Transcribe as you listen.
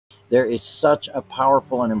There is such a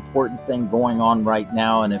powerful and important thing going on right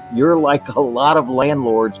now. And if you're like a lot of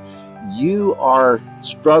landlords, you are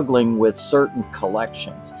struggling with certain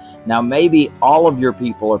collections. Now, maybe all of your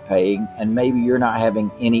people are paying and maybe you're not having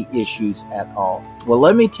any issues at all. Well,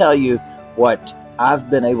 let me tell you what I've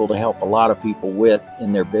been able to help a lot of people with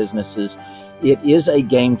in their businesses. It is a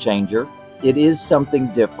game changer. It is something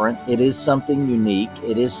different. It is something unique.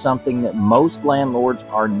 It is something that most landlords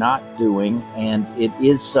are not doing. And it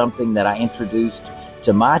is something that I introduced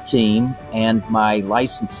to my team and my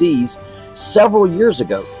licensees several years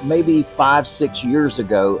ago, maybe 5-6 years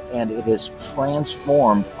ago, and it has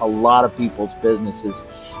transformed a lot of people's businesses.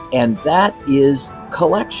 And that is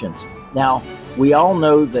collections. Now, we all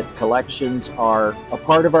know that collections are a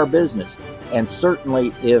part of our business. And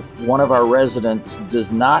certainly if one of our residents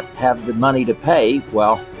does not have the money to pay,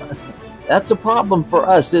 well, that's a problem for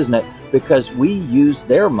us, isn't it? Because we use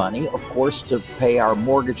their money, of course, to pay our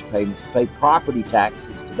mortgage payments, to pay property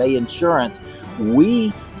taxes, to pay insurance.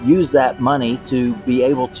 We use that money to be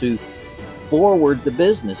able to forward the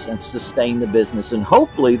business and sustain the business. And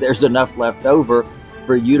hopefully there's enough left over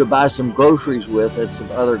for you to buy some groceries with and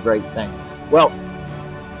some other great things. Well,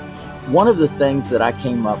 one of the things that I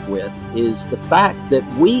came up with is the fact that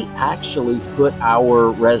we actually put our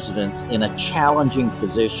residents in a challenging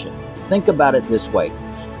position. Think about it this way.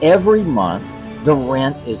 Every month, the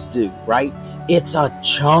rent is due, right? It's a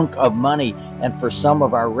chunk of money. And for some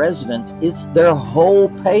of our residents, it's their whole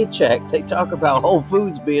paycheck. They talk about Whole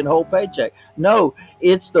Foods being whole paycheck. No,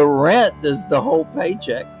 it's the rent that's the whole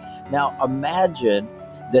paycheck. Now, imagine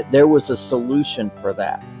that there was a solution for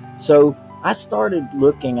that. So I started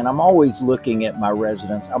looking, and I'm always looking at my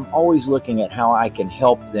residents. I'm always looking at how I can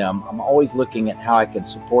help them. I'm always looking at how I can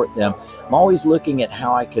support them. I'm always looking at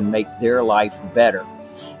how I can make their life better.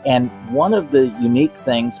 And one of the unique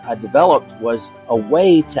things I developed was a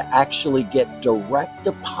way to actually get direct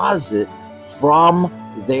deposit from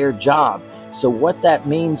their job. So what that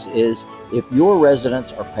means is if your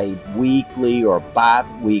residents are paid weekly or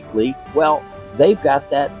bi-weekly, well, they've got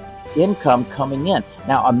that income coming in.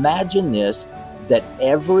 Now imagine this, that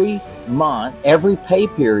every month, every pay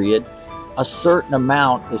period, a certain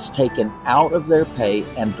amount is taken out of their pay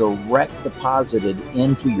and direct deposited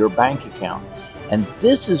into your bank account. And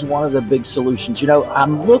this is one of the big solutions. You know,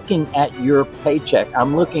 I'm looking at your paycheck,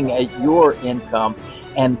 I'm looking at your income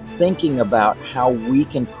and thinking about how we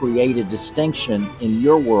can create a distinction in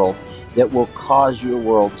your world that will cause your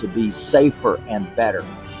world to be safer and better.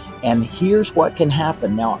 And here's what can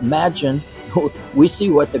happen. Now imagine, we see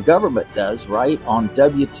what the government does, right? On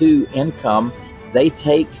W-2 income, they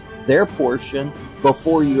take their portion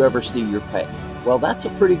before you ever see your pay. Well, that's a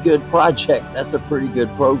pretty good project. That's a pretty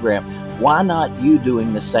good program. Why not you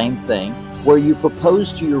doing the same thing where you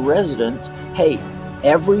propose to your residents, hey,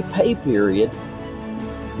 every pay period,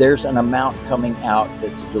 there's an amount coming out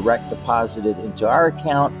that's direct deposited into our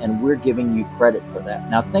account and we're giving you credit for that.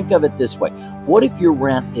 Now think of it this way. What if your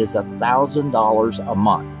rent is $1,000 a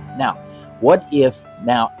month? Now, what if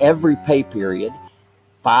now every pay period,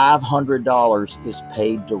 $500 is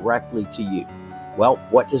paid directly to you? Well,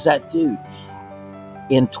 what does that do?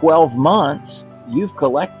 In 12 months, you've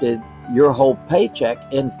collected your whole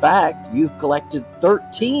paycheck. In fact, you've collected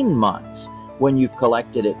 13 months when you've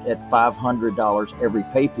collected it at $500 every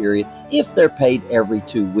pay period, if they're paid every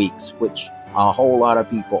 2 weeks, which a whole lot of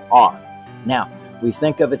people are. Now, we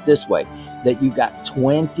think of it this way, that you got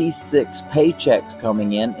 26 paychecks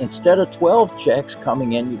coming in. Instead of 12 checks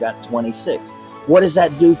coming in, you got 26. What does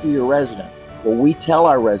that do for your resident? Well, we tell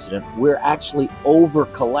our resident we're actually over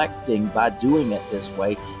collecting by doing it this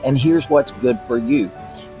way. And here's what's good for you.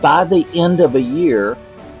 By the end of a year,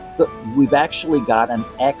 we've actually got an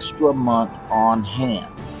extra month on hand.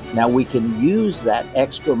 Now we can use that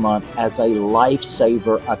extra month as a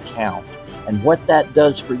lifesaver account. And what that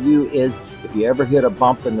does for you is if you ever hit a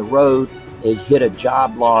bump in the road, you hit a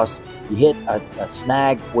job loss, you hit a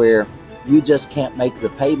snag where you just can't make the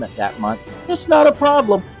payment that month, it's not a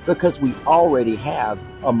problem because we already have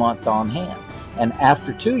a month on hand. And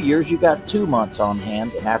after 2 years, you got 2 months on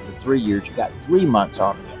hand. And after 3 years, you got 3 months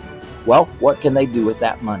on hand. Well, what can they do with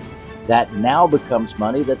that money? That now becomes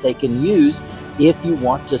money that they can use if you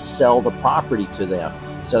want to sell the property to them.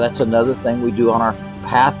 So that's another thing we do on our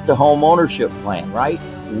path to home ownership plan, right?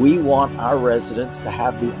 We want our residents to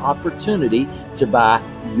have the opportunity to buy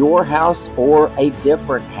your house or a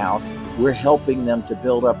different house. We're helping them to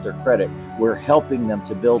build up their credit. We're helping them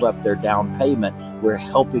to build up their down payment. We're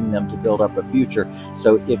helping them to build up a future.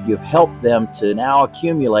 So if you've helped them to now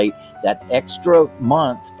accumulate that extra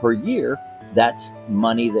month per year, that's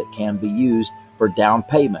money that can be used for down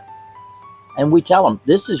payment, And we tell them,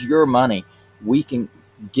 this is your money. We can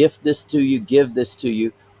gift this to you, give this to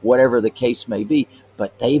you, whatever the case may be.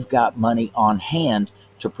 But they've got money on hand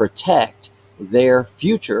to protect their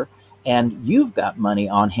future. And you've got money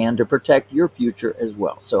on hand to protect your future as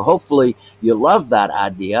well. So hopefully you love that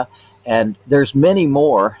idea. And there's many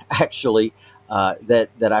more actually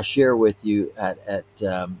that I share with you at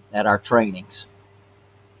our trainings.